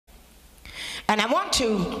And I want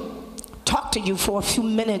to talk to you for a few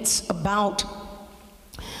minutes about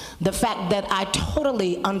the fact that I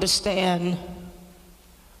totally understand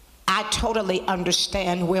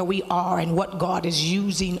where we are and what God is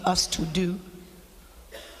using us to do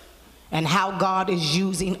and how God is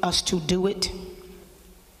using us to do it.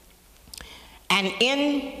 And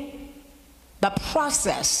in the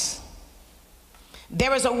process,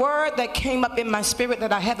 there is a word that came up in my spirit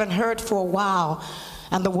that I haven't heard for a while,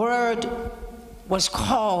 and the word was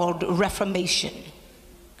called reformation.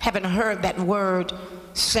 Haven't heard that word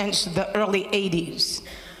since the early 80s,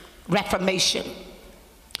 reformation.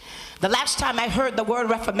 The last time I heard the word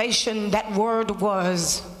reformation, that word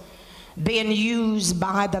was being used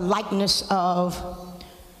by the likeness of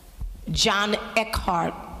John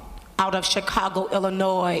Eckhart out of Chicago,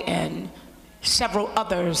 Illinois, and several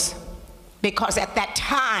others, because at that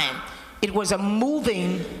time it was a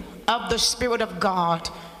moving of the Spirit of God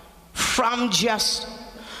from just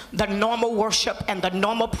the normal worship and the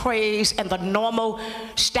normal praise and the normal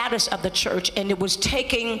status of the church, and it was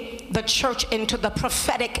taking the church into the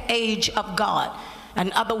prophetic age of God.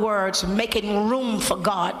 In other words, making room for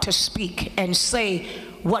God to speak and say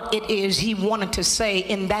what it is he wanted to say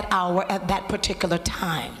in that hour at that particular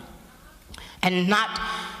time, and not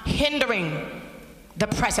hindering the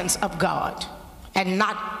presence of God and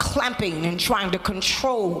not clamping and trying to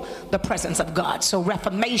control the presence of God. So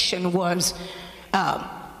reformation was a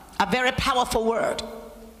very powerful word.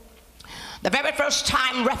 The very first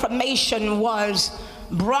time reformation was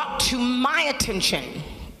brought to my attention,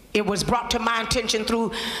 it was brought to my attention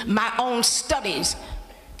through my own studies.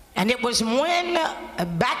 And it was when,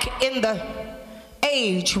 back in the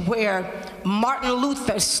age where Martin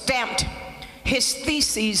Luther stamped his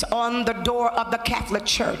theses on the door of the Catholic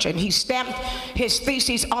Church, and he stamped his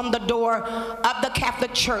theses on the door of the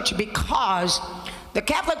Catholic Church because the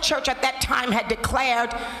Catholic Church at that time had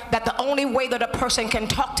declared that the only way that a person can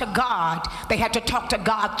talk to God, they had to talk to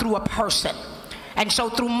God through a person. And so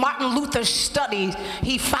through Martin Luther's studies,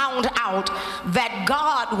 he found out that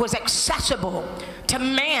God was accessible to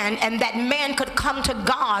man and that man could come to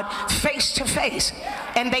God face to face.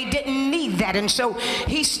 And they didn't need that. And so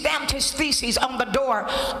he stamped his theses on the door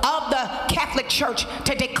of the Catholic Church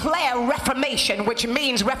to declare reformation, which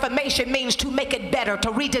means reformation means to make it better, to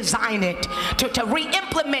redesign it, to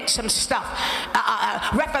re-implement some stuff.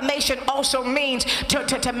 Reformation also means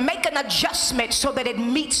to make an adjustment so that it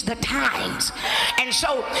meets the times. And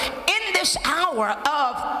so in this hour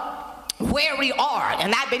of where we are,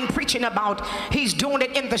 and I've been preaching about he's doing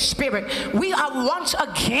it in the spirit, we are once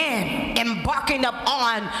again embarking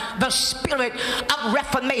upon the spirit of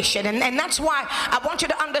reformation. And that's why I want you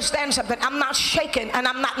to understand something. I'm not shaken and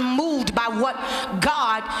I'm not moved by what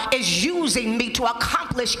God is using me to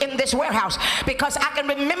accomplish in this warehouse, because I can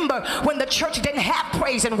remember when the church didn't have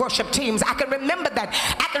praise and worship teams. I can remember that.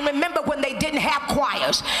 I can remember when they didn't have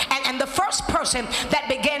choirs, and the first person that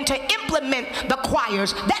began to implement the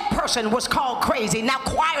choirs, that person was called crazy. Now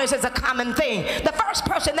choirs is a common thing. The first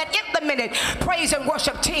person that implemented praise and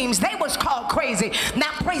worship teams, they was called crazy.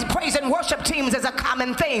 Now praise and worship teams is a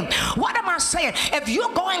common thing. What am I saying? If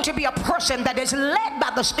you're going to be a person that is led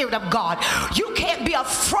by the Spirit of God, you can't be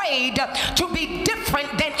afraid to be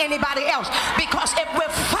different than anybody else, because if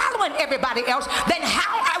we're following everybody else, then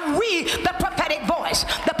how are we the prophetic voice?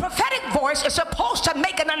 The prophetic voice is supposed to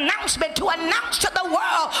make an announcement, to announce to the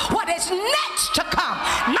world what is next to come,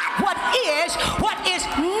 not what is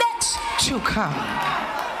next to come.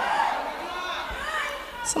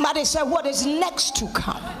 Somebody said, what is next to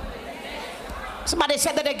come? Somebody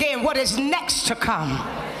said that again, what is next to come?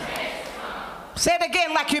 Say it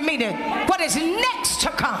again like you mean it. What is next to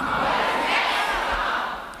come?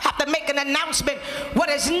 Have to make an announcement what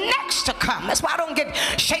is next to come. That's why I don't get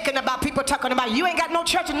shaken about people talking about you ain't got no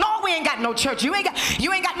church. No, we ain't got no church. You ain't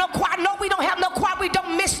got no choir. No, we don't have no choir. We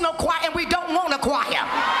don't miss no choir, and we don't want a choir.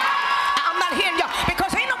 I'm not hearing y'all,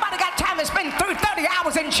 because ain't nobody got time to spend 30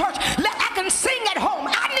 hours in church. I can sing at home.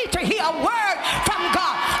 I need to hear a word from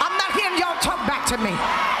God. I'm not hearing y'all talk back to me.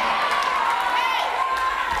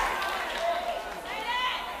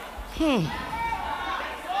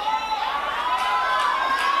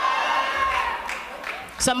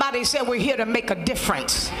 Somebody said we're here to make a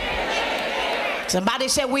difference. Somebody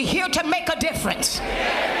said we're here to make a difference.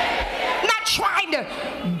 Not trying to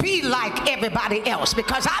be like everybody else,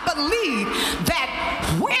 because I believe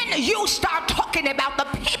that when you start talking about the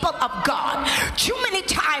people of God, too many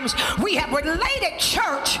times we have related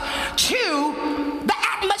church to the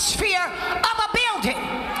atmosphere of a building.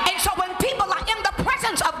 And so when people are in the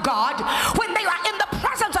presence of God, when they are in the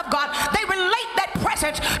presence of God, they relate that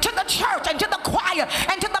presence to the church and to the choir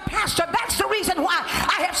and to the pastor. That's the reason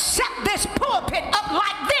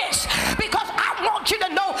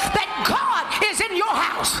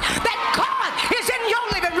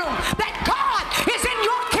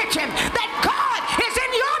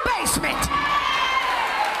embarrassment.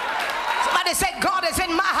 Somebody say, God is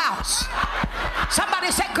in my house.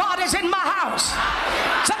 Somebody say, God is in my house.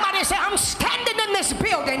 Somebody say, I'm standing in this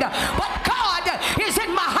building, but God is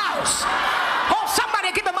in my house. Oh,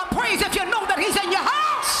 somebody give him a praise if you know that he's in your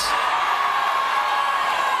house.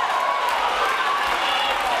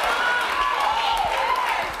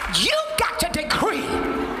 You've got to decree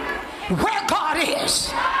where God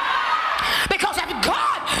is. Because if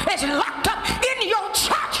God is locked up in your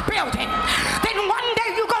church building, then one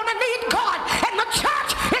day you're going to need God and the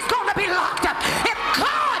church is going to be locked up. If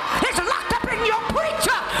God is locked up in your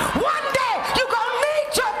preacher, one day you're going to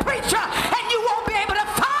need your preacher and you won't be able to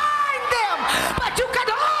find them. But you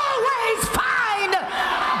can always find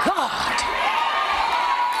God.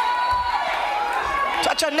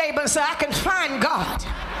 Touch your neighbor and say, I can find God.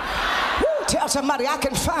 Woo, tell somebody, I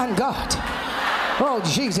can find God. Oh,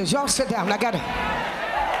 Jesus, y'all sit down. I got to.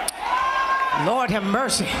 Lord have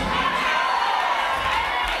mercy.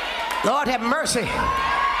 Lord have mercy.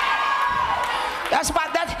 That's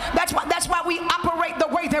why we operate the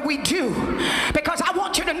way that we do. Because I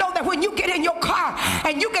want you to know that when you get in your car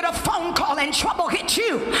and you get a phone call and trouble hits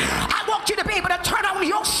you, I want you to be able to turn on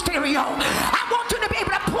your stereo. I want you to be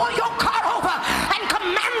able to pull your car over and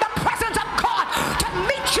command the presence of God to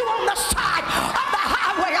meet you on the side of the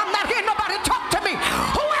highway. I'm not hearing nobody talk to me.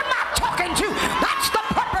 Who am I talking to? That's the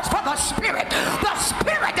purpose for the Spirit. The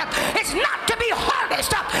Spirit is not to be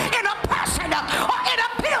harnessed in a person or in a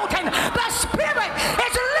building. The Spirit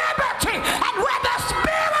is liberty, and where the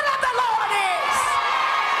Spirit of the Lord is.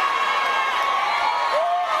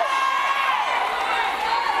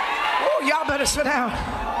 Oh, y'all better sit down.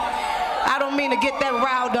 I don't mean to get that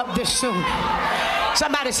riled up this soon.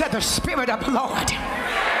 Somebody said the Spirit of the Lord.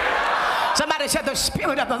 Somebody said the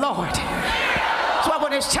Spirit of the Lord. So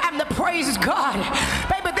when it's time to praise God,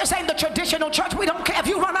 baby, this ain't the traditional church. We don't care if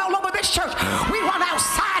you run all over this church. We run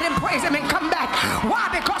outside and praise him and come back. Why?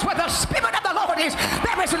 Because where the Spirit of the Lord is,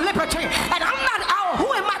 there is liberty. And I'm not out.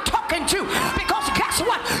 Who am I talking to? Because guess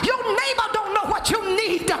what? Your neighbor don't know what you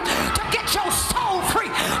need to get your soul free.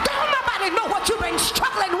 Don't nobody know what you've been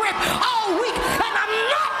struggling with all week. And I'm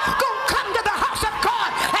not going to come to the house of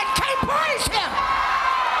God and can't praise him.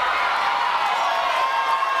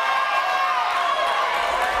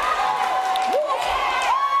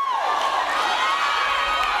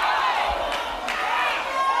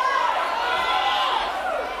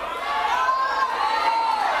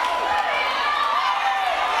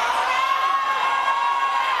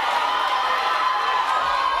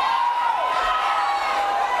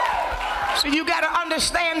 So you got to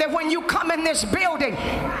understand that when you come in this building,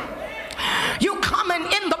 you coming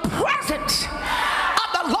in the presence of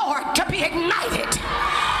the Lord to be ignited.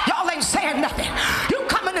 Y'all ain't saying nothing. You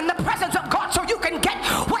coming in the presence of God so you can get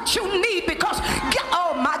what you need, because,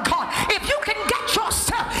 oh my God, if you can get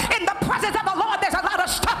yourself in the presence of the Lord, there's a lot of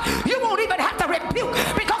stuff you won't even have to rebuke,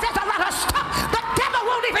 because there's a lot of stuff the devil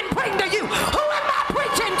won't even bring to you. Who am I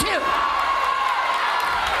preaching to?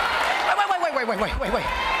 Wait.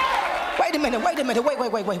 Wait a minute.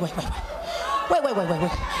 Wait.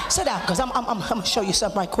 Sit down, because I'm gonna show you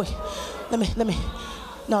something right quick. Let me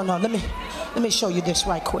show you this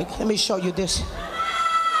right quick. Let me show you this.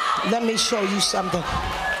 Let me show you something.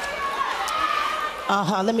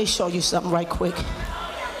 Let me show you something right quick.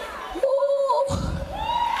 Woo.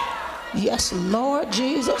 Yes, Lord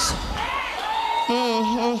Jesus.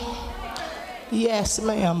 Yes,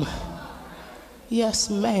 ma'am. Yes,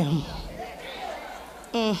 ma'am.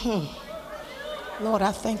 Lord,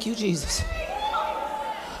 I thank you, Jesus.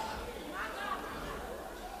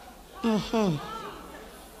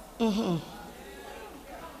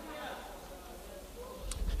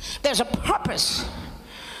 There's a purpose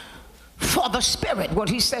for the Spirit. What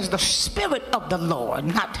he says, the Spirit of the Lord,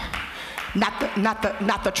 not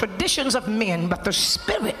the traditions of men, but the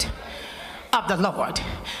Spirit of the Lord.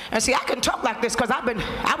 And see, I can talk like this because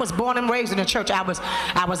I was born and raised in the church. I was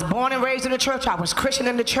born and raised in the church. I was Christian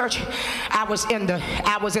in the church. I was in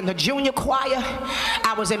the junior choir.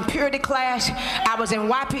 I was in purity class. I was in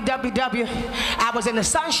YPWW. I was in the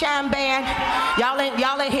Sunshine Band. Y'all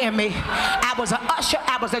ain't hear me. I was an usher.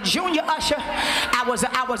 I was a junior usher.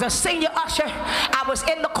 I was a senior usher. I was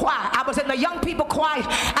in the choir. I was in the young people choir.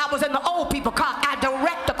 I was in the old people choir. I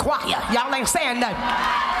direct the choir. Y'all ain't saying nothing.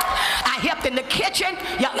 I helped in the kitchen.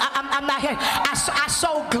 I'm not here. I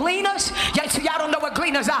sold gleaners. Y'all don't know what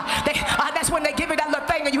gleaners are. That's when they give you that little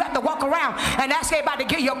thing and you have to walk around and ask everybody to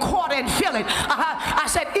give you a quarter and fill it. I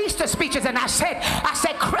said Easter speeches, and I said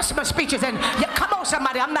Christmas speeches, and come on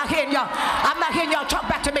somebody, I'm not hearing y'all talk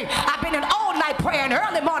back to me. I've been in all night prayer and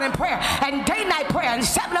early morning prayer and day night prayer and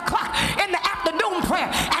 7 o'clock in the afternoon prayer,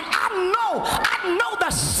 and I I know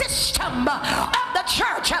the system of the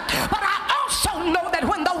church, but I also know that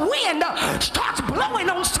when the wind starts blowing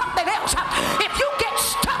on something else, if you get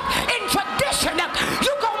stuck in tradition,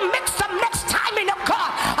 you're going to mix the next timing of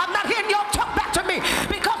God. I'm not hearing y'all talk back to me,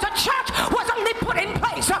 because the church was only put in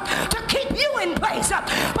place to keep you in place.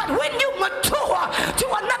 But when you mature to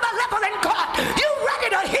another level in God, you're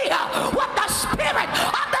ready to hear what the Spirit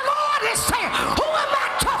of the Lord is saying. Who am I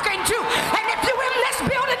talking to? And if you're in this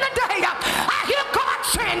building today, I hear God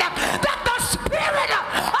saying that the Spirit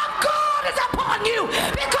of God is upon you,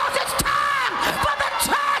 because it's time for the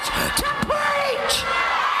church to preach.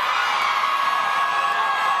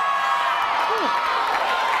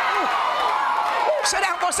 Sit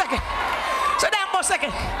down for a second. Sit down for a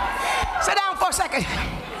second. Sit down for a second.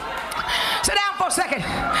 Sit down for a second.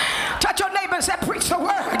 Touch your neighbor and say, preach the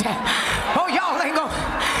word. Oh, y'all ain't gonna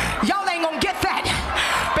get that,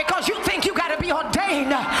 because you think you got to be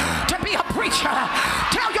ordained to be a preacher.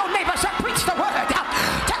 Tell your neighbor, say, preach the word.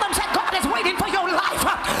 Tell them, say, God is waiting for your life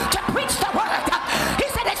to preach the word. He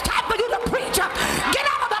said it's time for you to preach. Get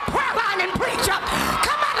out of the prayer line and preach.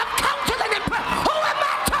 Come out of counseling and pray. Who am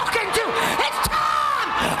I talking to? It's time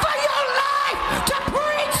for your life to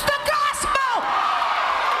preach the gospel.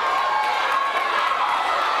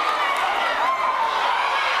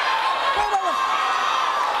 Wait a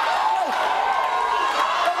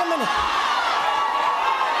minute.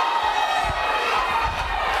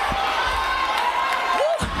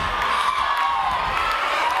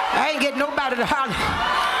 I ain't getting nobody to holler.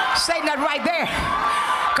 Say that right there.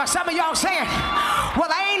 Because some of y'all saying,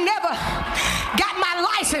 well, I ain't never got my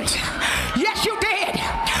license. Yes, you did.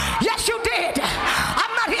 Yes, you did.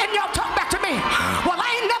 I'm not hearing y'all talk back to me. Well, I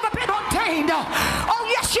ain't never been ordained. Oh,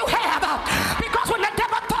 yes, you have. Because when the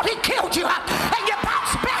devil thought he killed you and you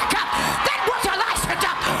bounced back, that was your license.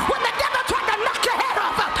 When the devil tried to knock your head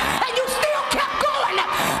off and you still kept going,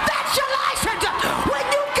 that's your license. When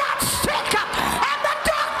you got sick and the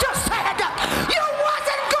doctor said you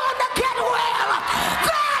wasn't going to get well,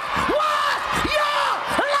 that was your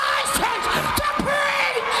license to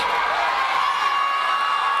preach.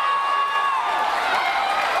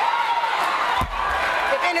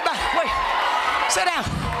 If anybody, wait, sit down.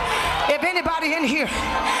 If anybody in here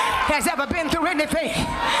has ever been through anything,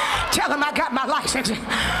 tell them I got my license.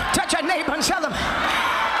 Touch your neighbor and tell them.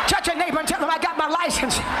 Touch your neighbor and tell them I got my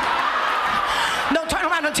license. No, turn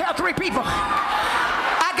around and tell 3 people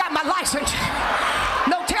I got my license.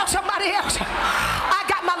 No, tell somebody else I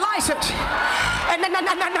got my license. And then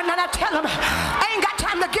I tell them I ain't got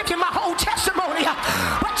time to give you my whole testimony,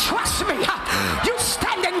 but trust me, you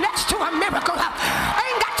standing next to a miracle. I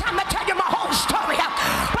ain't got time to tell you my whole story,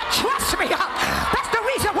 but trust me, that's the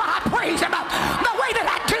reason why I praise him the way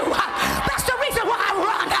that I do. That's the reason why I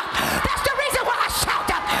run. That's the reason why I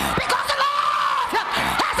shout, because the Lord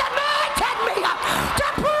has anointed me to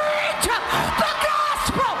preach the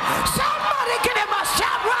gospel. Somebody give him a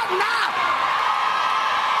shout right now.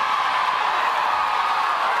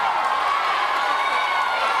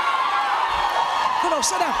 Hold on,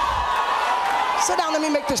 sit down. Sit down, let me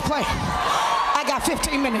make this play. I got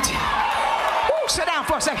 15 minutes. Ooh, sit down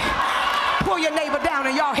for a second. Pull your neighbor down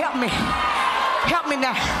and y'all help me. Help me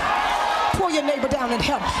now. Pull your neighbor down and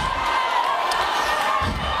help.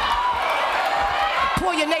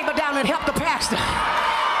 Pull your neighbor down and help the pastor.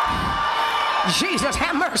 Jesus,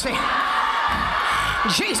 have mercy.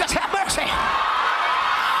 Jesus, have mercy.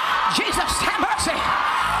 Jesus, have mercy.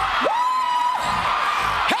 Woo!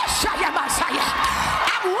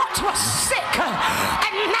 I once was sick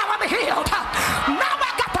and now I'm healed. Now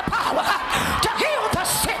I got the power to heal the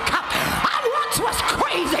sick. I once was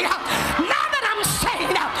crazy. Now that I'm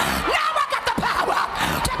sane, now I got the power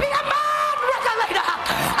to be a mind regulator.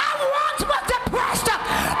 I once was depressed,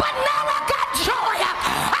 but now I got joy.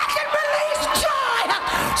 I can release joy.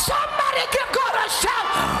 Somebody give God a shout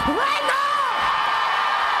right now.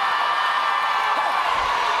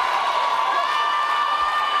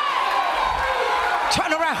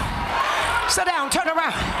 Turn around. Sit down. Turn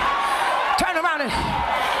around. Turn around and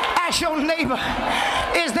ask your neighbor,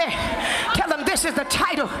 is there? Tell them this is the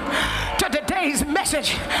title to today's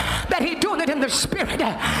message, that he's doing it in the spirit.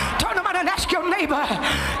 Turn around and ask your neighbor,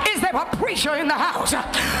 is there a preacher in the house? Is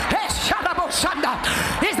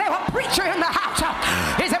there a preacher in the house?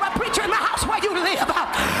 Is there a preacher in the house where you live?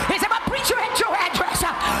 Is there a preacher at your address?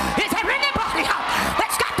 Is there anybody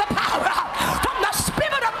that's got the power from the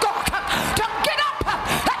Spirit of God to get up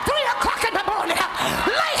at 3 o'clock in the morning,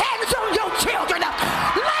 lay hands on your children,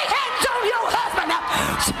 lay hands on your husband,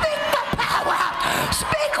 speak the power,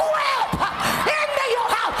 speak wealth into your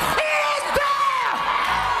house? Is there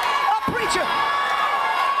a preacher?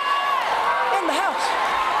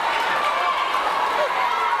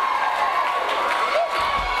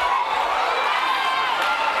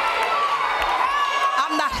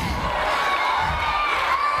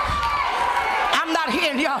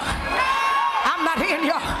 hearing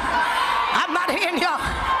y'all. I'm not hearing y'all.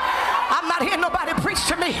 I'm not hearing nobody preach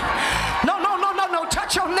to me. No.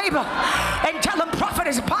 Touch your neighbor and tell him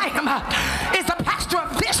Prophetess Bynum is the pastor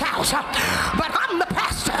of this house, but I'm the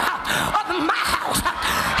pastor of my house.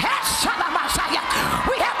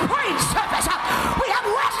 We have praise service. We have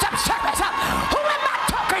worship service. Who am I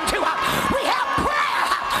talking to? We have prayer.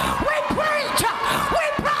 We preach. We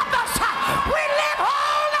prophesy. We live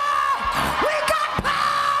holy. We got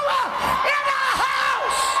power in our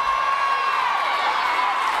house.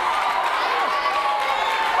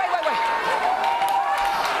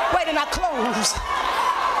 Wait, and I close.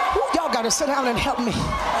 Y'all got to sit down and help me.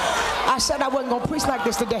 I said I wasn't going to preach like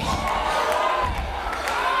this today.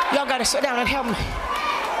 Y'all got to sit down and help me.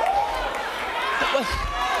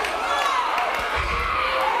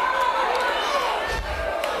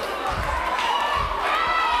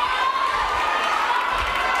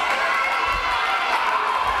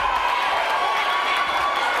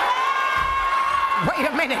 Wait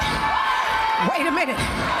a minute.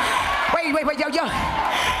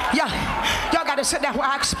 Y'all got to sit down where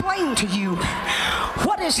I explain to you.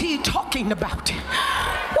 What is he talking about?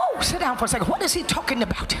 Whoa, sit down for a second. What is he talking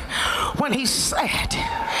about when he said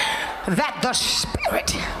that the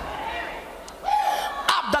Spirit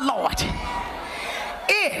of the Lord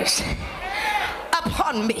is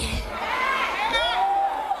upon me?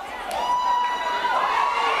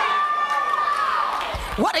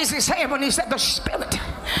 What is he saying when he said the Spirit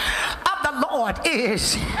of the Lord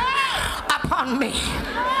is upon me?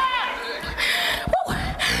 Woo.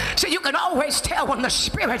 So you can always tell when the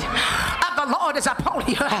Spirit of the Lord is upon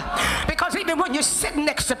you, because even when you're sitting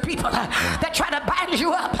next to people that try to bind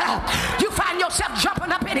you up, you find yourself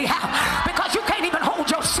jumping up anyhow because you can't even hold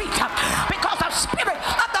your seat, because the Spirit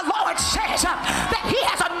of the Lord says that he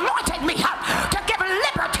has anointed me to give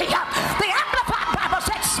liberty. The Amplified Bible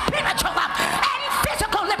said spiritual and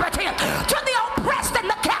physical liberty to the oppressed and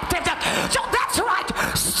the captive. So that's right.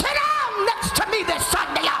 Sit down next to me this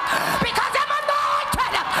Sunday, because I'm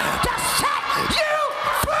anointed to set you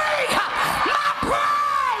free. My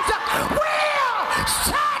praise will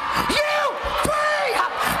set you free.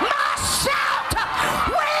 My shout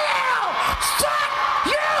will set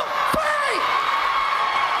you free.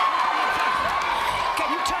 Can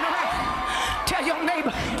you turn around? Tell your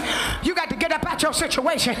neighbor, you got to get up out your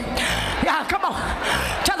situation. Yeah, come on.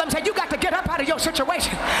 Tell them, say, you got to get up out of your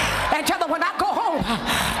situation. And tell them, when I go home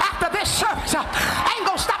after this service, I ain't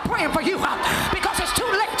going to stop praying for you because it's too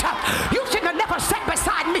late. You shouldn't have never sat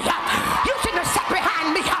beside me. You shouldn't have sat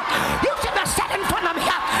behind me. You shouldn't have sat in front of me.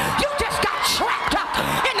 You just got trapped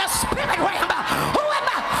in the spirit realm. Who am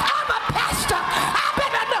I? I'm a pastor. I've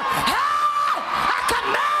been in the hell. I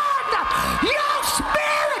command your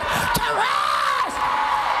spirit to rise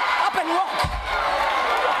up and walk.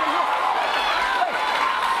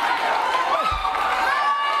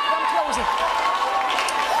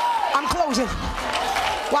 I'm closing.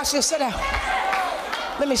 Watch this. Sit down.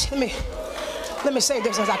 Let me say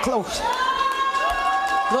this as I close.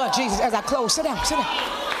 Lord Jesus, as I close, sit down.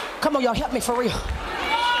 Come on, y'all, help me for real.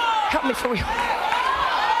 Help me for real.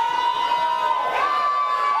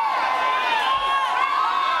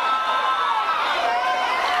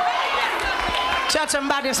 Tell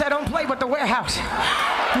somebody and say, don't play with the warehouse.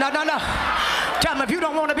 No. Tell them, if you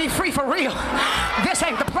don't want to be free for real, this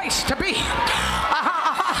ain't the place to be.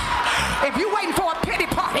 If you waiting for a pity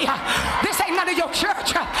party, this ain't none of your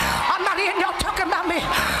church. I'm not hearing y'all talking about me,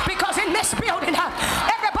 because in this building,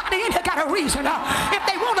 everybody in here got a reason. If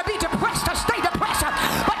they want to be depressed, to stay depressed.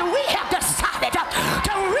 But we have decided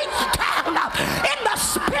to reach down in the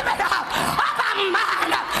spirit of our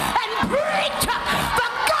mind and preach the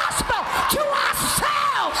gospel to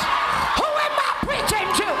ourselves. Who am I preaching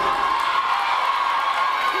to?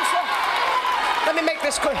 Let me make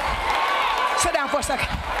this clear. Sit down for a second.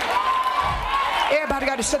 Everybody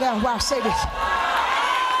got to sit down while I say this.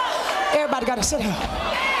 Everybody got to sit down.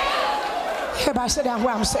 Everybody sit down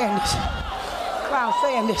while I'm saying this. While I'm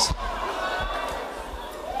saying this.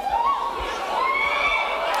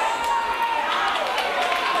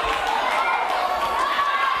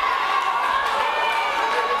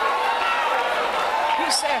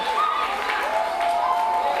 He said,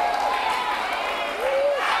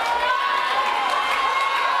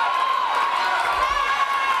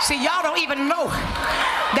 see, y'all don't even know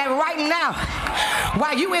that right now,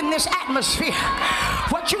 while you in this atmosphere,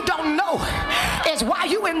 what you don't know is why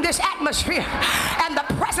you in this atmosphere and the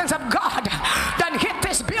presence of God done hit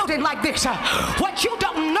this building like this. What you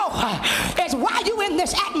don't know is why you in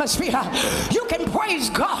this atmosphere, you can praise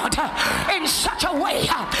God in such a way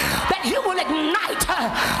that you will ignite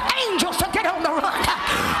angels to get on the run.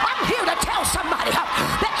 I'm here to tell somebody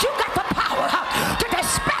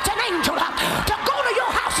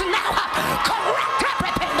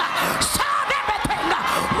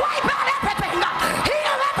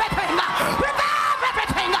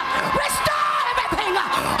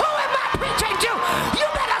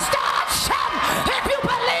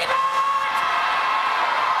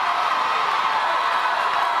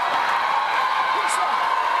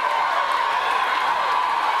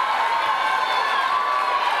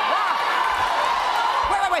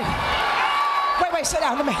Everybody sit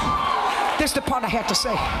down. This is the part I had to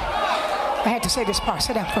say. I had to say this part.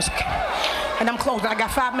 Sit down for a second. And I'm closing. I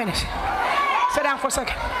got 5 minutes. Sit down for a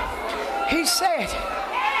second. He said,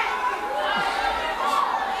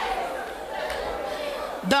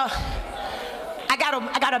 I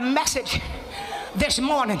got a message this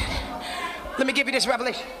morning. Let me give you this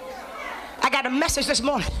revelation. I got a message this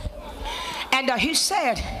morning. And he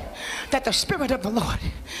said that the Spirit of the Lord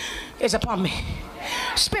is upon me.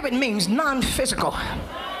 Spirit means non-physical.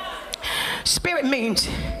 Spirit means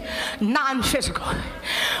non-physical.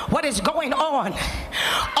 What is going on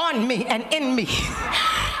me and in me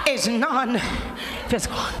is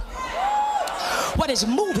non-physical. What is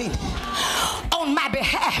moving on my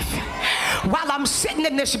behalf while I'm sitting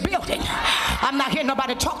in this building, I'm not hearing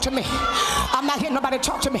nobody talk to me. I'm not hearing nobody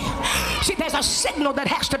talk to me. See, there's a signal that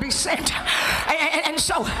has to be sent. And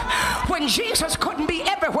so when Jesus couldn't be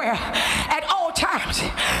everywhere at all times,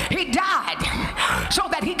 he died so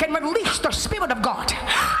that he can release the Spirit of God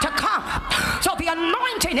to come. So the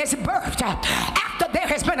anointing is birthed after there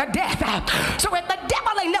has been a death. So if the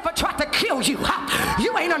devil ain't never tried to kill you,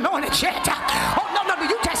 you ain't anointed yet. Oh, no,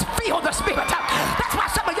 you just feel the Spirit. That's why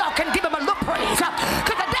some of y'all can give him a little praise,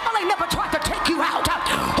 because the devil ain't never tried to take you out.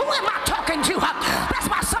 Who am I talking to? That's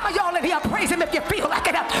why some of y'all in here praise him if you feel like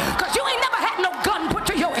it, because you ain't never had no gun put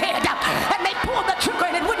to your head and they pulled the trigger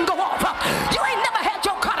and it wouldn't go off. You ain't never had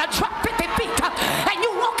your car drop 50 feet and you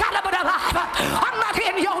walk out of it alive. I'm not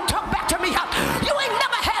hearing y'all talk back to me. You ain't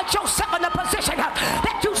never had yourself in a position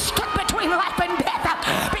that you stood between life and death,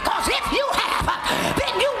 because if you have,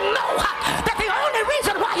 then you know that the only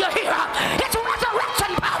reason why you're here is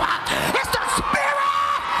resurrection power. It's the Spirit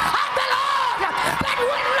of the Lord that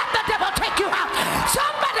wouldn't let the devil take you out.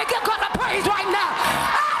 Somebody give God a praise right now.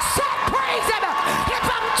 I said praise him if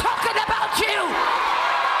I'm talking about you.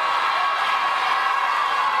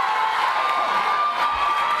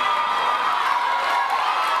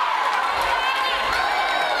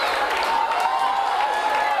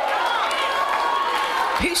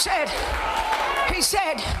 He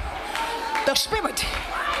said, the Spirit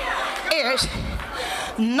is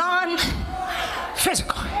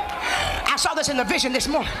non-physical. I saw this in the vision this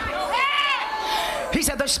morning. He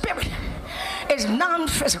said the Spirit is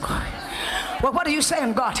non-physical. Well, what are you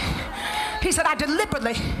saying, God? He said, I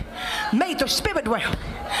deliberately made the spirit realm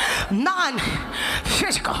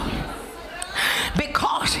non-physical,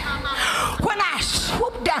 because when I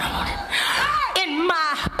swoop down in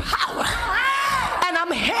my power and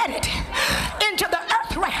I'm headed into the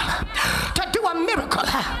earth realm to do a miracle,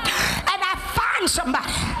 and I find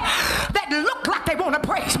somebody that look like they want to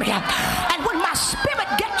praise me, and when my spirit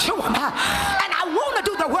gets to them and I want to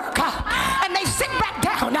do the work and they sit back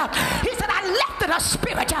down, he said I left it a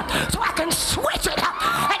spirit so I can switch it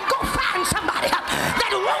and go find somebody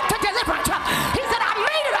that want to deliver it. He said I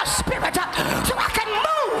made it a spirit so I can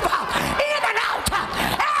move in and out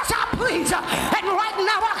as I please. And right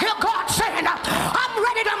now I hear God saying I'm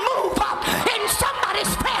ready to move in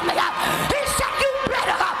somebody's family. He said you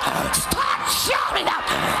better start shouting.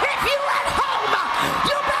 If you at home,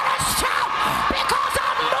 you better shout, because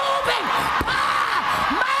I'm moving by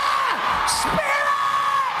my Spirit.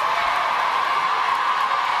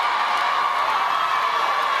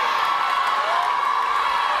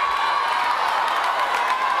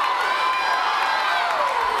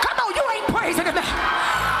 Come on, you ain't praising him.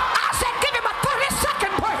 I said give him a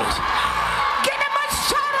 30-second praise. Give him a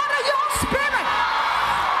shout out of your spirit.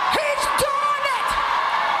 He's doing it.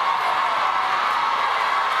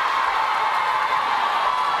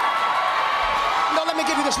 No, let me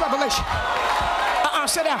give you this revelation.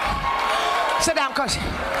 Sit down. Sit down, because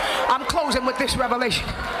I'm closing with this revelation.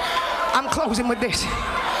 I'm closing with this.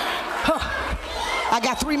 I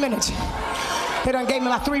got 3 minutes. They done gave me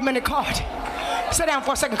my 3-minute card. Sit down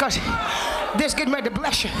for a second, because this getting ready to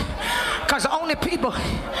bless you. Because the only people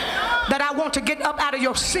that I want to get up out of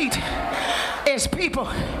your seat is people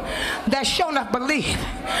that sure enough believe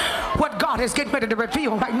what God is getting ready to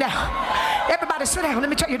reveal right now. Everybody sit down. Let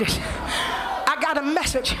me tell you this. I got a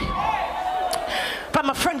message from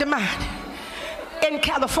a friend of mine in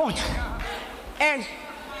California. And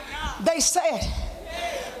they said,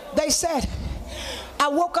 I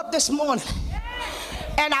woke up this morning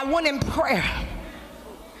and I went in prayer.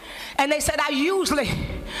 And they said, I usually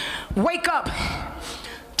wake up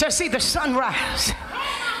to see the sunrise.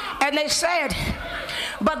 And they said,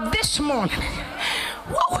 but this morning,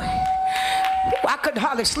 whoa, I couldn't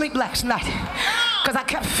hardly sleep last night because I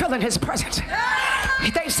kept feeling his presence.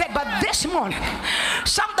 They said, but this morning,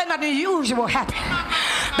 something unusual happened.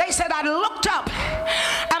 They said, I looked up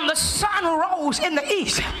and the sun rose in the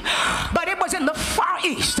east, but it was in the far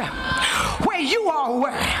east where you are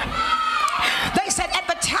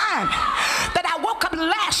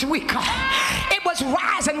week, it was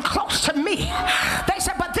rising close to me. They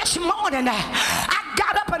said, but this morning I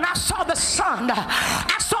got up and I saw the sun.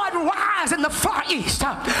 I saw it rise in the far east,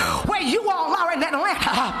 where you all are in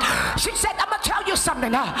Atlanta. She said, I'm going to tell you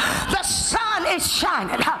something. The sun is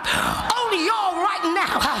shining on y'all right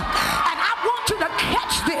now. And I want you to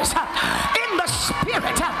catch this in the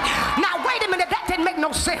spirit. Now, wait a minute. That didn't make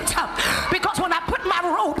no sense. Because when I put my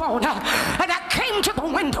robe on and I came to the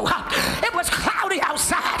window, it was cloudy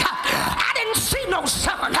outside. I didn't see no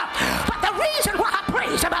sun. But the reason why I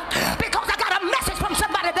praise him, because I got a message from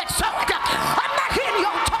somebody that saw it. I'm not hearing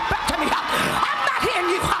y'all talk back to me. I'm not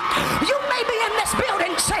hearing you. You may be in this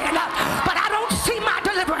building saying, but I don't see my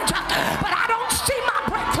deliverance. But I don't see my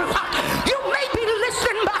breakthrough. You may be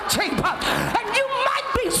listening by tape, and you might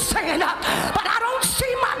be saying, but I don't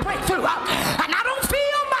see my breakthrough, and I don't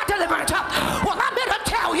feel my deliverance. Well, I'm here to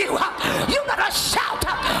tell you, you gotta shout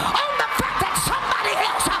on the fact that somebody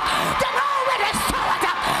else that already saw it.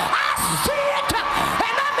 I see it,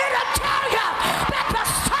 and I'm here to tell you that the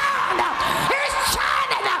sun is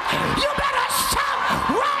shining. You better shout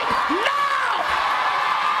right now.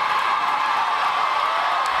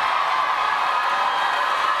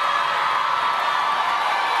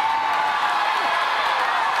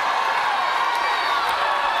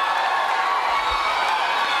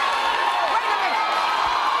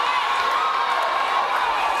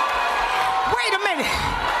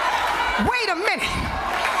 Wait a minute.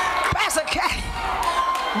 Pastor Cat,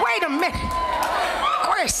 wait a minute.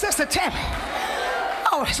 Go ahead, Sister Tammy.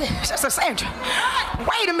 Oh, Sister Sandra.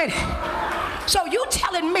 Wait a minute. So you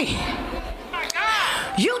telling me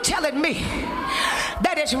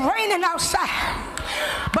that it's raining outside,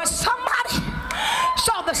 but somebody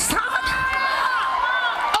saw the sun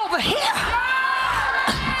over here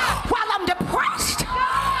while I'm depressed?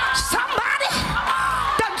 Somebody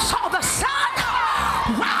done saw the sun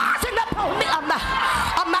rising up on me. I'm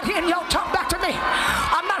not hearing y'all talk back to me.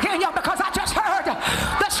 I'm not hearing y'all, because I just heard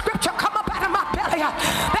the scripture come up out of my belly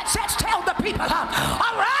that says, tell the people,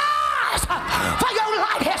 arise, for your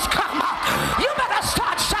light has come. You better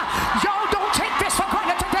start shouting. Y'all don't take this for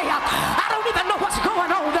granted today. I don't even know what's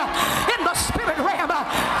going on in the spirit realm,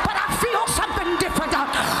 but I feel something different.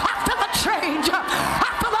 I feel a change.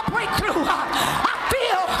 I feel a breakthrough. I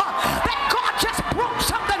feel that God just broke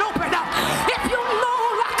something open. If you know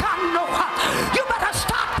like I know, you better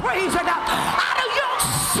start praising out of your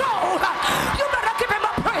soul. You better give him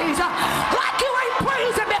a praise like you ain't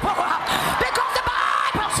praising before, because the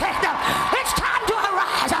Bible said it's time to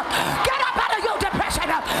arise. Get up out of your depression,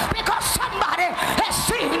 because somebody has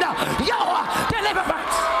seen your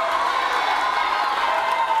deliverance.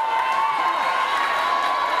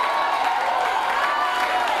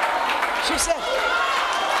 She said,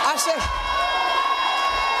 I said,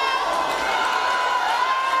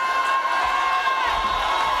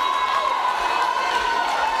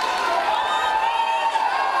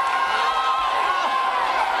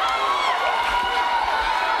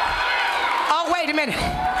 oh, wait a minute.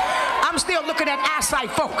 I'm still looking at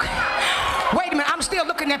eyesight folk. Wait a minute. I'm still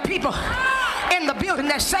looking at people in the building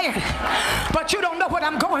that's saying, but you don't know what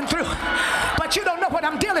I'm going through. But you don't know what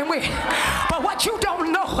I'm dealing with. But what you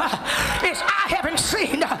don't know is I haven't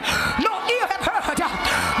seen, nor ear have heard,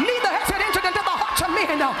 neither has it entered into the hearts of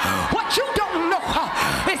men. What you don't know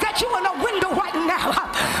is that you're in a window right now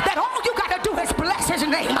that all you got to do is bless his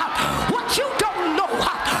name. What you don't know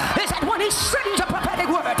is that when he sends a prophetic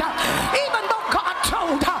word, even though God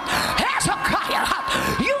told Hezekiah,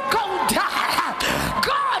 you gon' die,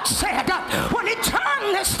 God said when he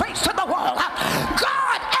turned his face to the wall,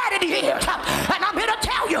 God added years. And I'm here to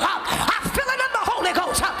tell you, I feel it in the Holy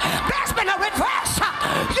Ghost. There's been a reverse.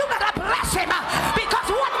 You better bless him, because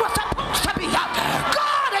what was supposed to be,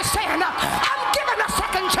 God is saying, I'm giving a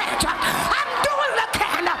second chance. I'm doing what I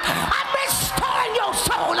can. I'm restoring your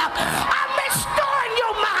soul. I'm restoring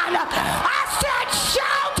your mind. I said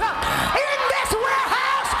shout in this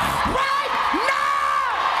warehouse right now.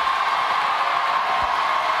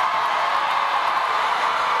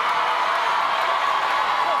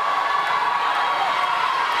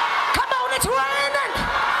 Come on, it's raining.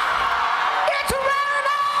 It's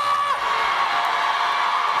raining.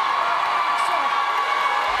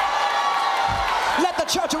 Let the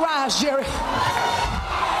church arise, Jerry.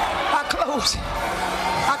 I close.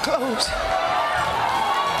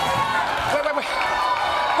 Wait.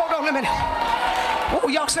 Hold on a minute. Oh,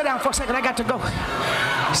 y'all sit down for a second. I got to go.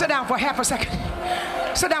 Sit down for half a second.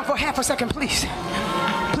 Sit down for half a second, please.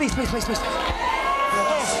 Please.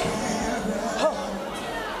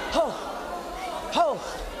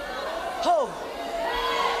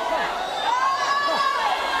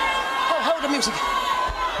 Hold the music.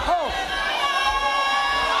 Oh.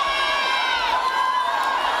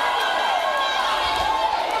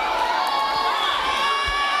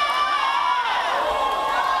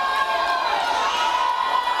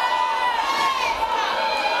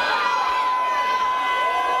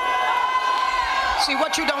 See,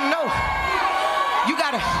 what you don't know, you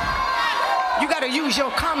gotta use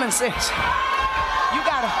your common sense. You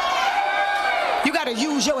gotta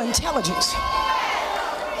use your intelligence.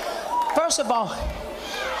 First of all,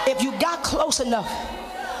 if you got close enough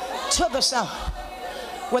to the sun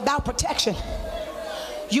without protection,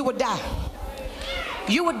 you would die.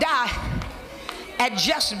 You would die at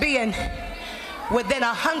just being within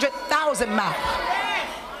 100,000 mile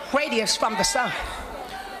radius from the sun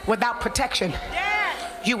without protection.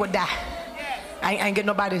 You would die. I ain't get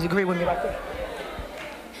nobody to agree with me right there.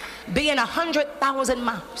 Being 100,000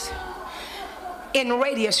 miles in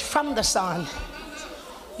radius from the sun,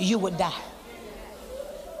 you would die.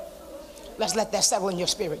 Let's let that settle in your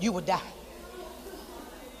spirit. You would die.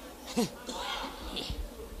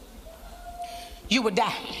 You would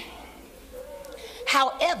die.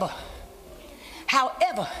 However,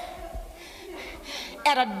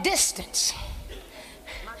 at a distance,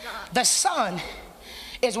 the sun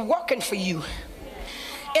is working for you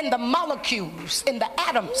in the molecules, in the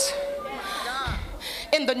atoms,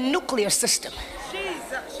 in the nuclear system.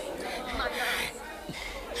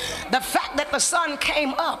 The fact that the sun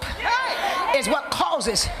came up is what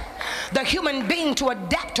causes the human being to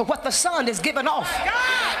adapt to what the sun is giving off.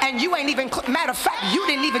 And you ain't even, matter of fact, you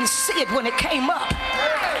didn't even see it when it came up.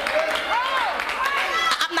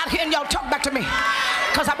 I'm not hearing y'all talk back to me,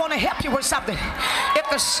 because I want to help you with something. If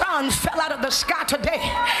the sun fell out of the sky today,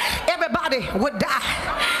 everybody would die.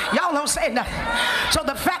 Y'all don't say nothing. So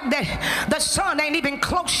the fact that the sun ain't even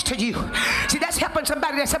close to you, see, that's helping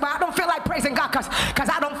somebody that said, well, I don't feel like praising God because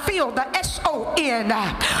I don't feel the S-O-N.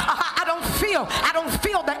 I don't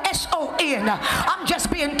feel the S-O-N. I'm just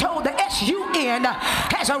being told the S-U-N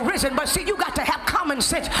has arisen. But see, you got to have common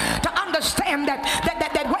sense to understand that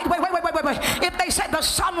wait. If they said the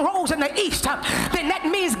sun rose in the east, then that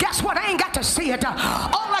means, guess what? I ain't got to see it.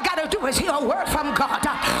 All I got to do is hear a word from God.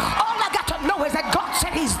 All I got to know is that God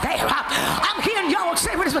said he's there. I'm hearing y'all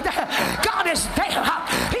say, God is there.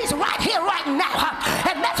 He's right here, right now.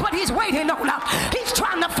 And that's what he's waiting on. He's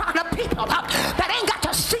trying to find a people that ain't got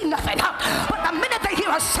to see nothing. But the minute they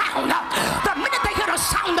hear a sound, the minute they hear the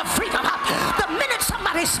sound of freedom, the minute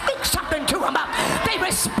somebody speaks something to them, they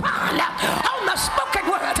respond on the spoken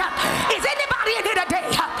word. Is anybody in here today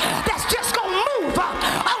that's just going to move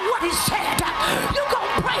on what he said? You going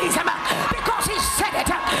to praise him because he said it.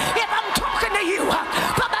 If I'm talking to you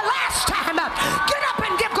for the last time, get up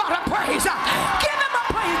and give God a praise. Give him a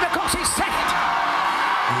praise because he said it.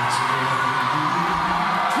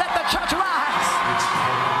 Let the church rise.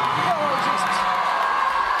 Oh, Jesus.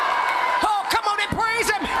 Oh, come on and praise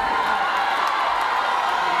him.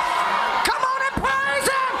 Come on and praise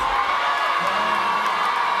him.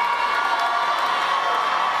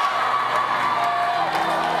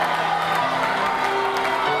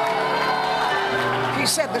 He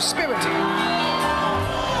said the Spirit.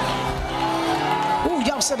 Ooh,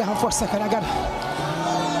 y'all sit down for a second.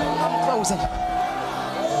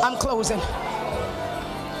 I'm closing.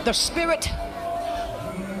 The Spirit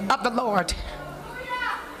of the Lord.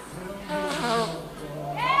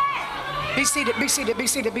 Be seated, be seated, be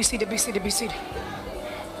seated, be seated, be seated, be seated.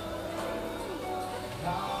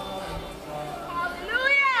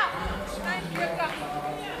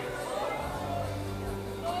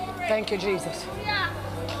 Thank you, Jesus.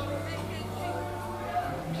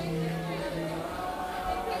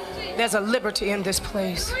 There's a liberty in this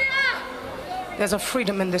place. There's a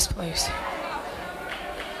freedom in this place.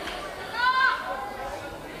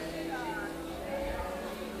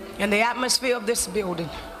 In the atmosphere of this building,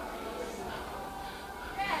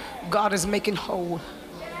 God is making whole.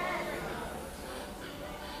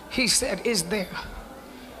 He said, is there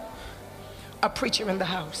a preacher in the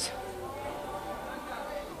house?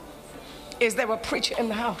 Is there a preacher in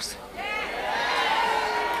the house?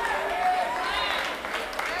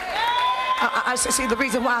 I see the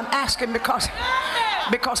reason why I'm asking,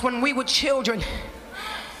 because when we were children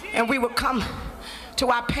and we would come to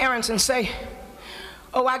our parents and say,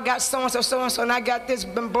 oh, I got so-and-so, and I got this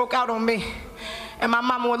been broke out on me. And my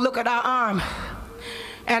mama would look at our arm,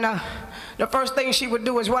 and the first thing she would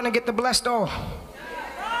do is run and get the blessed oil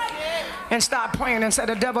and start praying and say,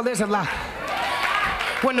 the devil is a lie.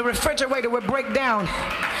 When the refrigerator would break down,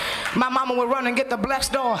 my mama would run and get the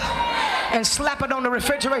blessed oil and slap it on the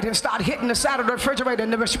refrigerator and start hitting the side of the refrigerator,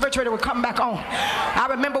 and the refrigerator would come back on. I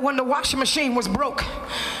remember when the washing machine was broke,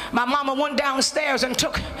 my mama went downstairs and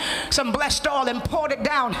took some blessed oil and poured it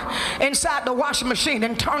down inside the washing machine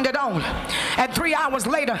and turned it on. And 3 hours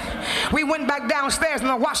later, we went back downstairs and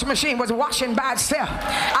the washing machine was washing by itself.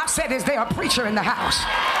 I said, is there a preacher in the house?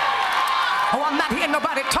 Oh, I'm not hearing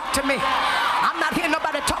nobody talk to me. I'm not hearing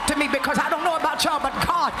nobody talk to me because I don't know about y'all, but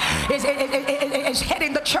God is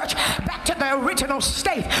heading the church back to the original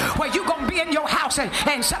state where you're going to be in your house and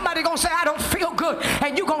somebody going to say, I don't feel good.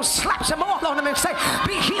 And you're going to slap some oil on them and say,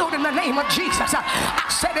 be healed in the name of Jesus. I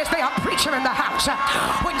said, is there a preacher in the house?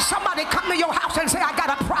 When somebody come to your house and say, I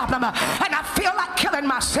got a problem and I feel like killing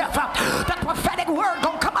myself, the prophetic word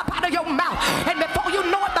going to come up out of your mouth. And before you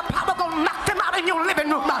know it, the power going to knock them out in your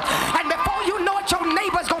living room. And before you know it, your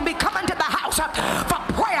neighbor's going to be coming to the house for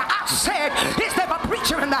prayer. I said, is there a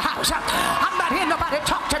preacher in the house? I'm not hearing nobody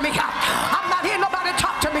talk to me. I'm not hearing nobody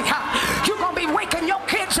talk to me. You're going to be waking your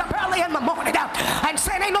kids up early in the morning and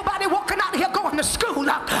saying, ain't nobody walking out here going to school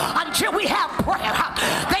until we have prayer.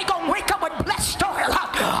 They going to wake up with blessed oil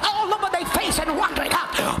all over their face and wondering,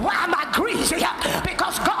 why am I greasy?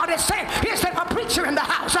 Because God is saying, is there a preacher in the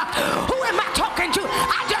house? Who am I talking to?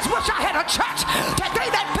 I just wish I had a church today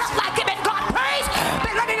that felt like giving God praise,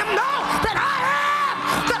 but letting him know that I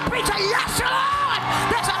am the preacher. Yes, Lord,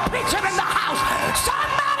 there's a preacher in the house.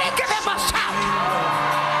 Somebody give him a shout.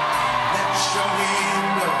 Let your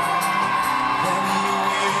wind blow. Let your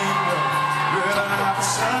wind blow.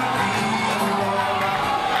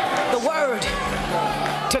 The word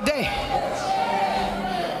today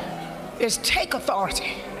is take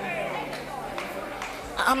authority.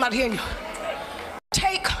 I'm not hearing you.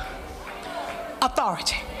 Take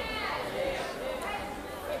authority.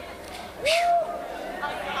 Whew.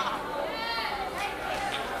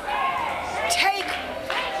 Take.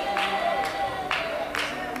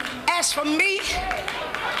 As for me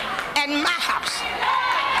and my house.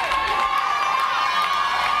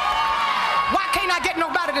 Why can't I get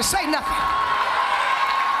nobody to say nothing?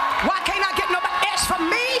 Why can't I get nobody? As for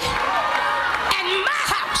me and my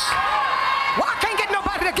house. Why can't get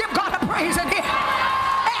nobody to give God a praise in here?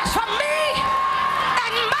 As for me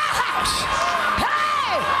and my house,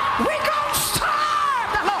 hey, we gonna serve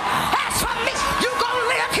the Lord. As for me, you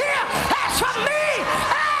gonna live here. As for me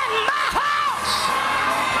and my house.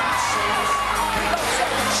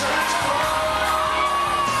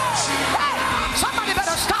 Hey, somebody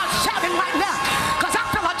better start shouting right now, because I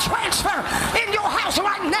feel a transfer in your house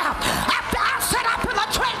right now. After I said I feel a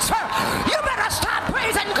transfer, you better start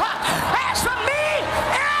praising God. As for me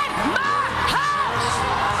and my house.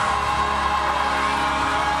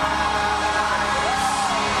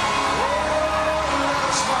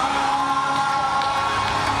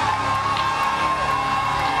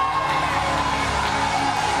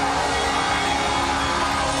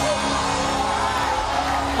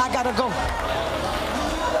 I gotta go.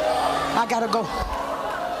 I gotta go.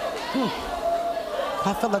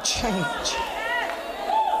 I feel a change.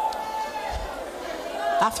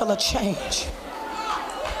 I feel a change.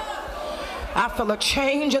 I feel a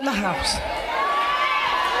change in the house.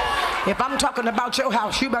 If I'm talking about your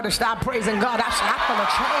house, you better start praising God. I feel a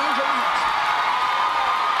change in the house.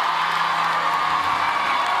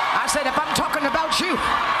 I said, if I'm talking about you,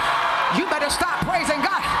 you better start praising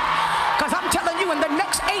God. Because I'm telling you, in the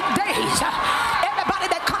next 8 days, everybody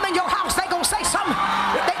that come in your house, they gonna say something.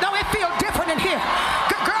 They know it feel different in here.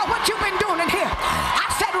 Girl, what you been doing in here? I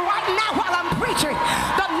said right now while I'm preaching,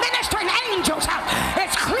 the ministering angels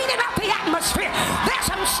is cleaning up the atmosphere. There's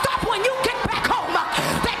some stuff when you get back home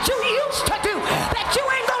that you used to do that you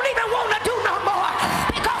ain't gonna even want to do no more.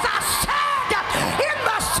 Because I said in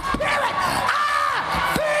the spirit, I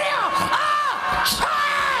feel a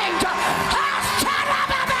change. I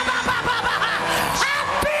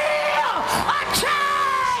feel a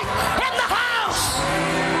change in the house.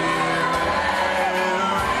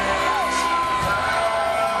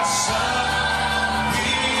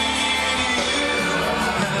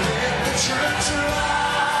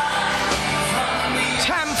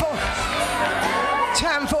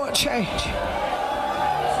 Time for a change.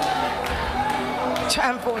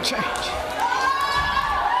 Time for a change.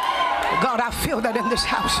 God, I feel that in this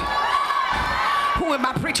house. Who am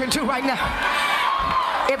I preaching to right now?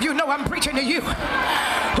 If you know I'm preaching to you,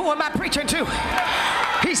 who am I preaching to?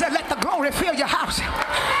 He said, let the glory fill your house.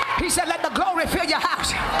 He said, let the glory fill your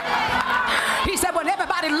house. He said, when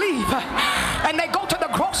everybody leave and they go to the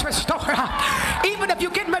grocery store, even if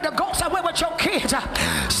you're getting ready to go somewhere with your kids,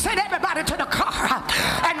 send everybody to the car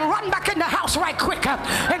and run back in the house right quick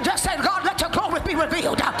and just say, God, let your glory be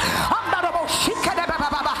revealed. Go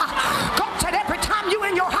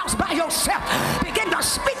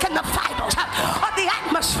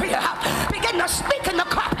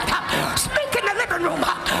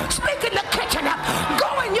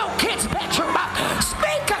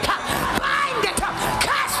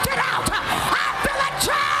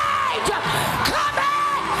change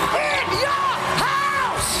coming in your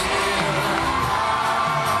house.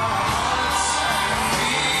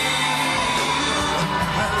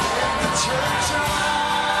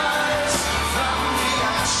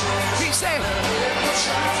 He said,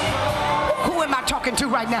 who am I talking to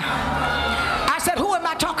right now? I said, who am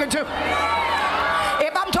I talking to?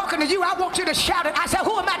 If I'm talking to you, I want you to shout it. I said,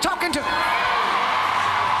 who am I talking to?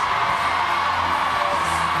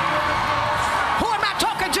 Who am I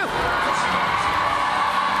talking to?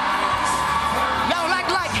 Y'all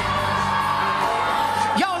act like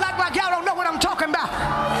y'all don't know what I'm talking about.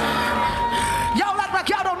 Y'all act like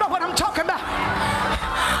y'all don't know what I'm talking about.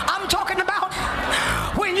 I'm talking about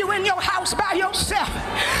when you in your house by yourself.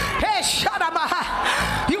 Hey, shut up.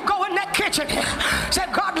 You go in that kitchen. Say,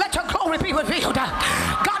 God, let your glory be revealed.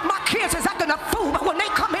 God, my kids is acting a fool, but when they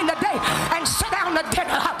come in today and sit down to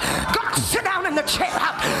dinner, God, sit down in the chair.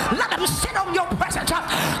 Let them sit on your presence.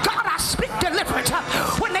 God, I speak deliverance.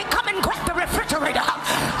 When they come and grab the refrigerator,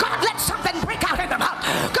 God, let something break out in them.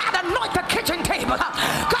 God, anoint the kitchen table.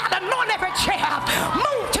 God, anoint every chair.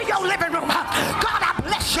 Move to your living room. God, I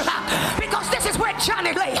bless you because this is where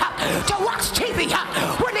Johnny lay to watch TV.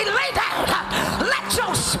 When he lay down, let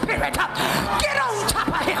your spirit get on top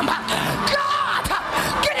of him. God,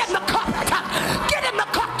 get in the carpet. Get in the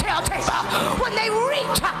cocktail table. When they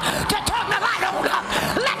reach to turn the light on,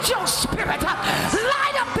 let your spirit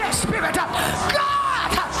light up their spirit. God,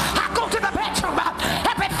 I go to the bedroom.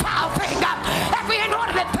 Every foul thing, every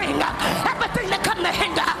inordinate thing, everything that come to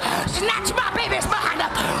hinder, snatch my baby's mind.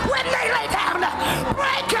 When they lay down,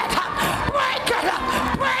 break it, break it,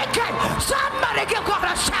 break it. Somebody give God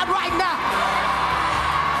a shout right now.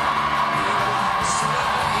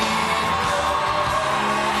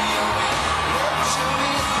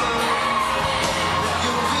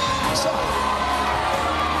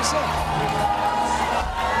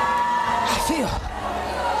 I feel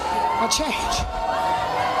a change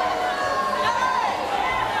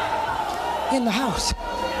in the house.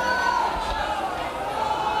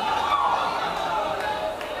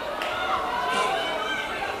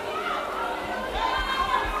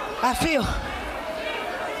 I feel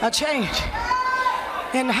a change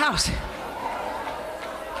in the house.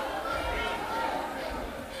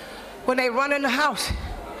 When they run in the house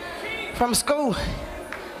from school,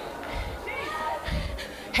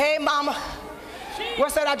 hey mama,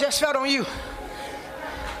 what's that I just felt on you?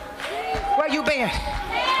 Where you been?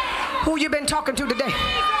 Who you been talking to today?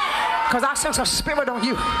 Because I sense a spirit on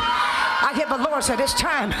you. I hear the Lord said it's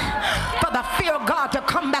time for the fear of God to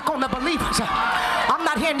come back on the believers. I'm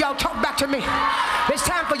not hearing y'all talk back to me. It's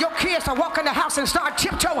time for your kids to walk in the house and start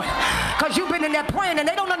tiptoeing, because you've been in there praying and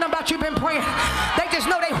they don't know nothing about you been praying. They just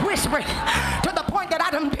know they whispering to the point that I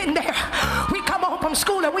done been there. We come home from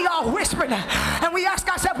school and we all whispering and we ask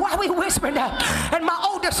ourselves, why are we whispering that? And my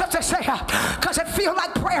older sister say, because it feels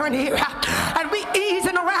like prayer in here. And we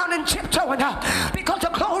easing around and tiptoeing because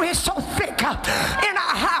the glory is so thick in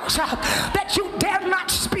our house that you dare not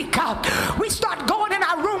speak. We start going in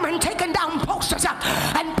our room and taking down posters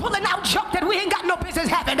and pulling out junk that we ain't got no business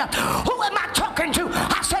having. Who am I talking to?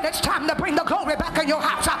 I said it's time to bring the glory back in your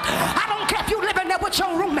house. I don't care if you live in there with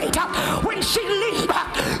your roommate. When she leave,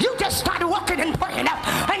 you just start walking and praying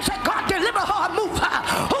and say, God, deliver her, move her.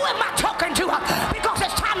 Who am I talking to? Because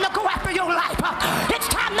it's time to go after your life. It's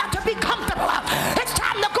time not to be comfortable. It's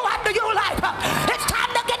time to go after your life. It's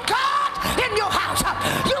time to get God in your house.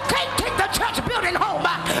 You can't take the church building home.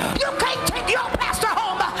 You can't take your pastor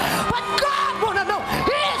home. But God want to know,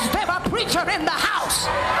 is there a preacher in the house?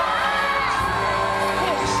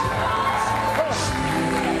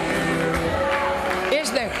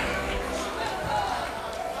 Is there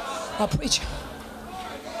a preacher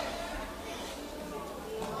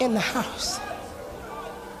in the house?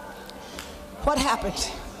 What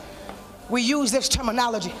happens? We use this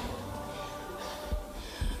terminology.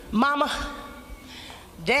 Mama,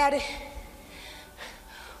 daddy,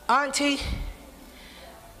 auntie,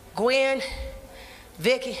 Gwen,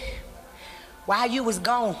 Vicky, while you was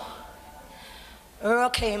gone, Earl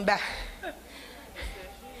came back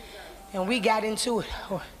and we got into it.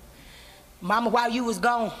 Or, Mama, while you was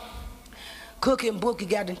gone, Cookie and Bookie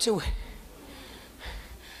got into it.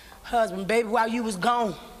 Husband, baby, while you was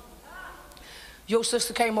gone, your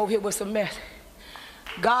sister came over here with some mess.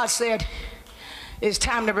 God said it's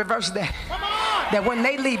time to reverse that. That when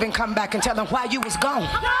they leave and come back and tell them why you was gone,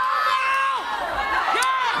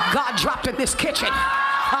 God dropped in this kitchen.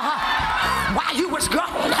 While you was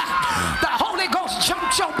gone, the Holy Ghost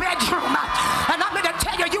jumped your bedroom. And I'm going to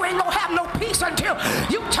tell you, you ain't going to have no peace until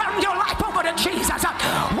you turn your life over to Jesus.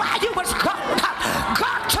 While you was gone,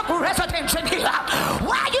 God took residence in here.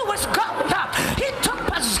 While you was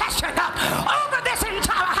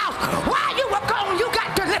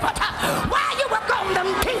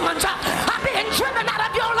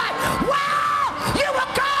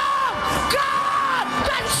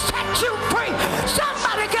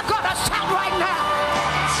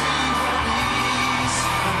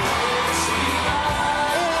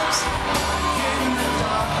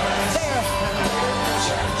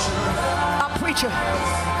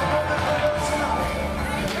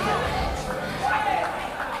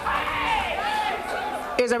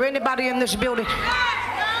Is there anybody in this building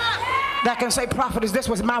that can say, prophetess, this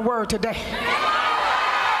was my word today?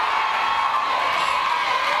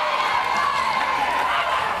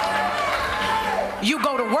 You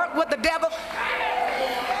go to work with the devil.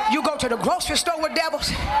 You go to the grocery store with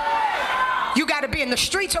devils. You got to be in the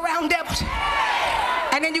streets around devils.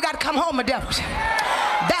 And then you got to come home with devils.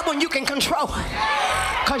 That one you can control.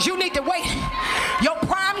 Because you need to wait. Your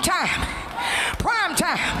prime time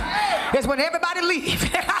is when everybody leaves.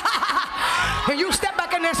 And you step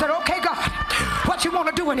back in there and say, okay, God, what you want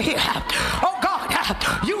to do in here? Oh, God,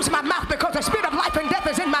 use my mouth because the spirit of life and death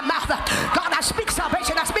is in my mouth. God, I speak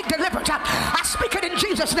salvation. I speak deliverance. I speak it in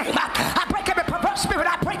Jesus' name. I break every perverse spirit.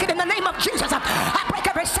 I break it in the name of Jesus. I break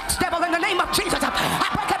every sex devil in the name of Jesus. I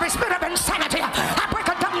break every spirit of insanity. I break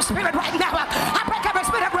a dumb spirit right now. I break every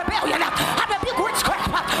spirit of rebellion. I rebuke witchcraft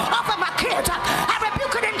off of my kids. I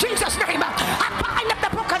rebuke it in Jesus' name. I bind up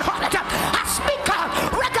the brokenhearted. I speak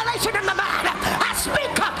regulation in the mind. I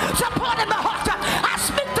speak support in the heart. I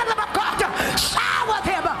speak the love of God. Shower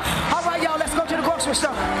them. All right, y'all, let's go to the grocery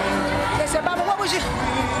store. They said, Mama, what was you?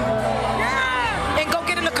 And go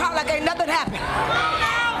get in the car like ain't nothing happened.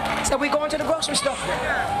 So we going to the grocery store.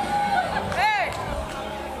 Hey.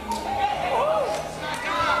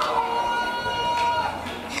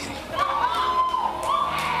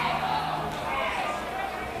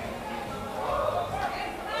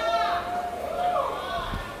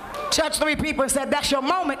 Touch 3 people and said, that's your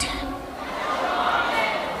moment.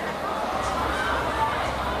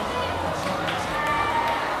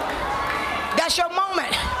 That's your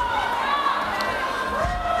moment.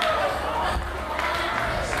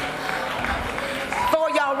 Four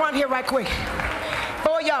of y'all run here right quick.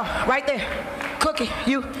 4 of y'all right there. Cookie,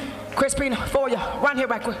 you, Crispina, 4 of y'all run here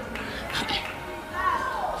right quick.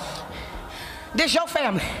 This your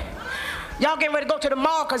family. Y'all getting ready to go to the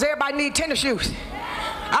mall because everybody need tennis shoes.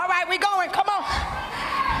 All right, we going. Come on.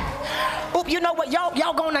 Oop, you know what? Y'all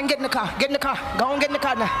go on and get in the car. Get in the car. Go on, get in the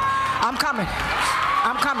car now. I'm coming.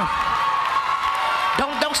 I'm coming.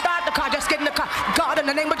 Don't start the car. Just get in the car. God, in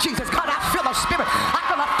the name of Jesus. God, I feel a spirit. I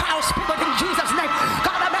feel a foul spirit in Jesus' name.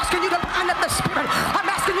 God, I'm asking you to bind up the spirit. I'm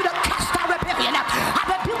asking you to cast out rebellion.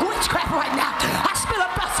 I rebuke witchcraft right now. I feel a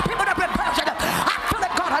spirit of reversion. I feel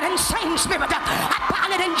it, God, an insane spirit. I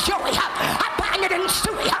bind it in Joey. I bind it in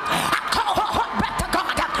Suey. I call her heart back to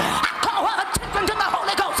God. I call her attention to the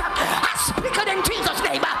Holy Ghost. I speak it in Jesus'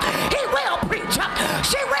 name. He will preach.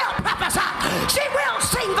 She will prophesy. She will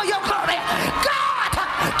sing for your glory. God,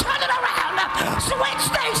 turn it around. Switch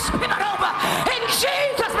things, spin it over. In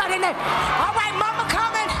Jesus' mighty name. All right, Mama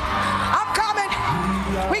coming. I'm coming.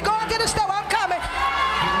 We going to the store. I'm coming.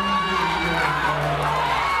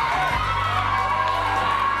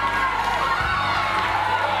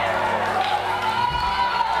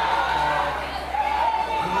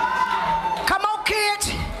 Come on,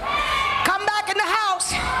 kids. Come back in the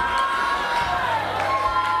house.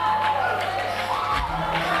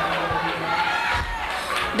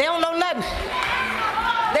 They don't know nothing.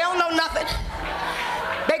 They don't know nothing.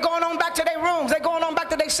 They going on back to their rooms. They going on back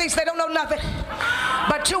to their seats. They don't know nothing.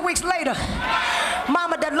 But 2 weeks later,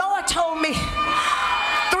 Mama, the Lord told me.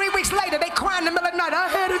 3 weeks later, they cry in the middle of the night. I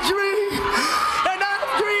had a dream. And I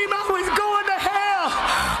dreamed I was going to hell.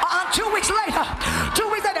 2 weeks later,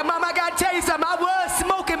 Mama, I got to tell you something. I was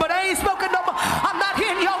smoking, but I ain't smoking no more. I'm not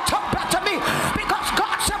hearing y'all talk back to me. Because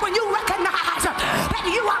God said when you recognize that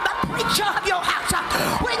you are the preacher of your house,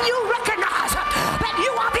 when you recognize that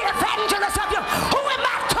you are the evangelist of your, who am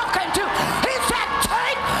I talking to? He said,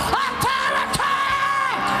 take authority.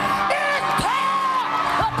 Is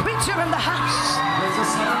there a preacher in the house?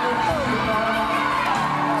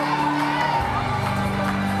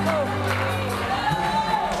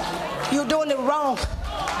 You're doing it wrong.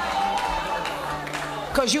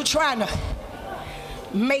 Because you're trying to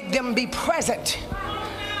make them be present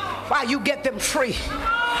while you get them free.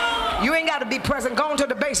 You ain't got to be present. Go to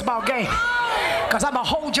the baseball game. Because I'm going to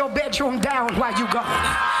hold your bedroom down while you go.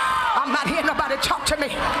 I'm not hearing nobody talk to me.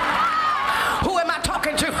 Who am I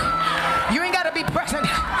talking to? You ain't got to be present.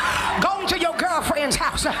 Go to your girlfriend's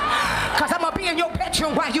house. Because I'm going to be in your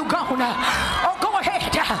bedroom while you go. Oh, go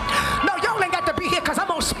ahead. No, y'all ain't got to be here because I'm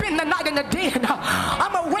going to spend the night in the den.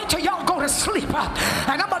 I'm going to wait till y'all go to sleep.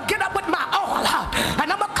 And I'm going to get up with my oil.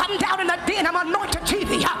 And I'm going to come down in the den. I'm going to anoint the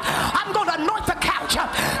TV. I'm going to anoint the couch.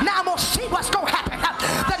 Now I'm going to see what's going to happen.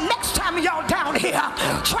 The next time y'all down here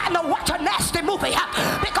trying to watch a nasty movie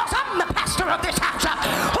because I'm the pastor of this house.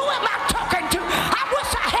 Who am I talking to? I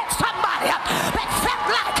wish I had somebody that felt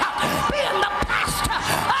like being the pastor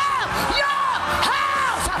of your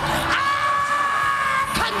house. I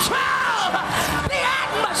control the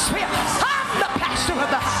atmosphere. I'm the pastor of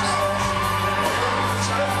the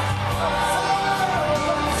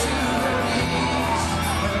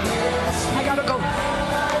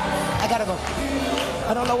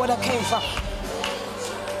know where that came from.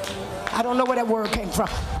 I don't know where that word came from.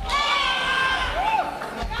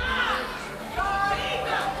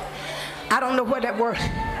 I don't know where that word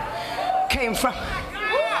came from.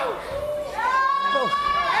 Oh.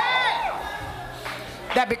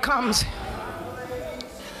 That becomes,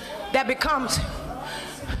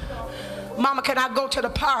 Mama, can I go to the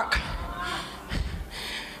park?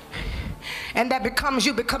 And that becomes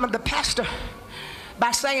you becoming the pastor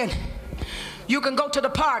by saying, you can go to the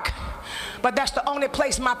park, but that's the only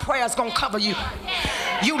place my prayer is going to cover you.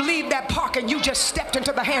 You leave that park and you just stepped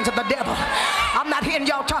into the hands of the devil. I'm not hearing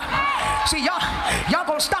y'all talk. See, y'all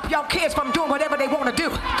going to stop y'all kids from doing whatever they want to do.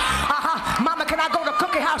 Mama, can I go to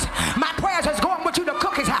Cookie House? My prayers is going with you to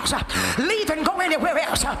Cookie's house. Leave and go anywhere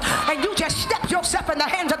else. And you just step yourself in the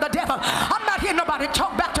hands of the devil. I'm not hearing nobody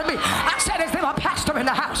talk back to me. I said, is there a pastor in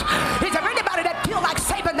the house? Is there anybody that feel like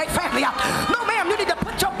saving their family out? No, ma'am, you need to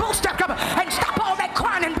put your bootstrap up and stop all that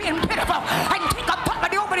crying and being pitiful and take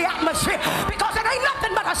authority over the atmosphere, because it ain't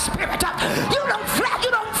nothing but a spirit. You don't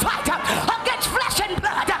fight against flesh and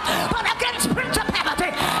blood, but against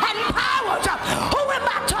principality and powers. Who am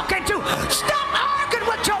I talking to? Stop arguing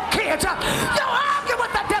with your kids. Don't argue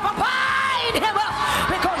with the devil. Bind him up,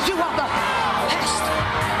 because you are the pastor.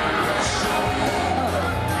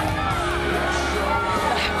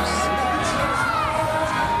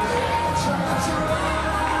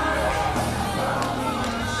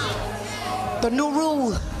 The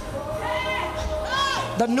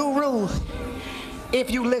new rule,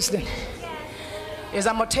 if you listen, is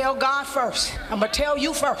I'm going to tell God first. I'm going to tell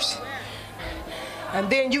you first. And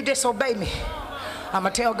then you disobey me. I'm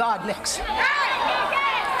going to tell God next.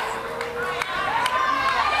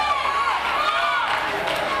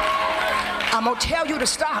 I'm going to tell you to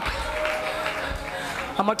stop.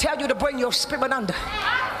 I'm going to tell you to bring your spirit under.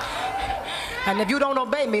 And if you don't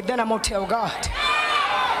obey me, then I'm going to tell God.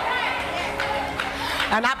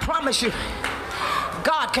 And I promise you,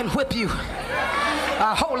 God can whip you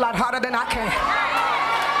a whole lot harder than I can.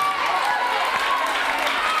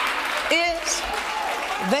 Is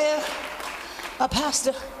there a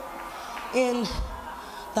pastor in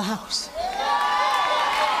the house?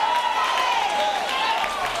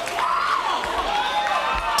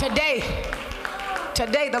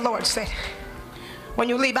 Today the Lord said, when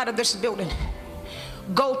you leave out of this building,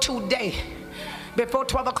 go today before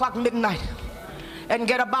 12 o'clock midnight and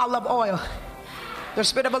get a bottle of oil. The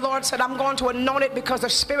Spirit of the Lord said, I'm going to anoint it, because the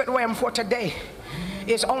spirit realm for today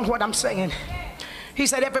is on what I'm saying. He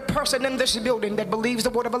said, every person in this building that believes the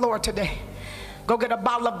word of the Lord today, go get a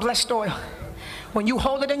bottle of blessed oil. When you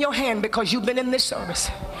hold it in your hand, because you've been in this service,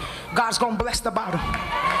 God's going to bless the bottle.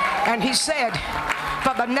 And he said,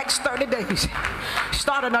 for the next 30 days,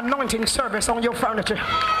 start an anointing service on your furniture,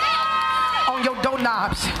 on your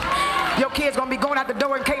doorknobs. Your kid's gonna be going out the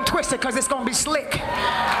door and can't twist it because it's gonna be slick.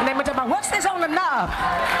 And they be talking about, what's this on the knob?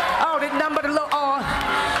 Oh, this number, the little oil.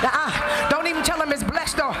 Don't even tell them it's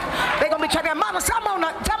blessed oil. They're gonna be checking, Mama, some on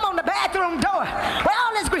the bathroom door. Where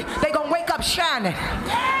all this grease? They gonna wake up shining.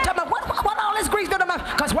 Tell me, what all this grease do to my?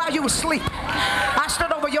 Because while you was asleep, I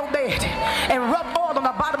stood over your bed and rubbed oil on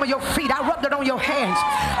the bottom of your feet. I rubbed it on your hands.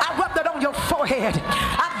 I rubbed it on your forehead.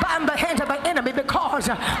 I bind the hands of the enemy, because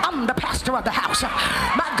I'm the pastor of the house.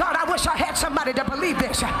 My God, I wish I had somebody to believe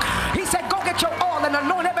this. He said, go get your oil and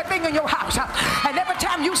anoint everything in your house. And every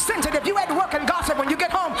time you sense it, if you at work and God said, when you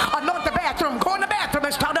get home, anoint the bathroom. Go in the bathroom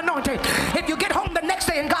and start anointing. If you get home the next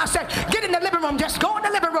day and God said, get in the living room, just go in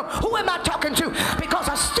the living room. Who am I talking to? Because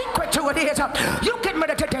a secret to it is, you get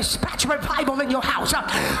ready to dispatch revival in your house.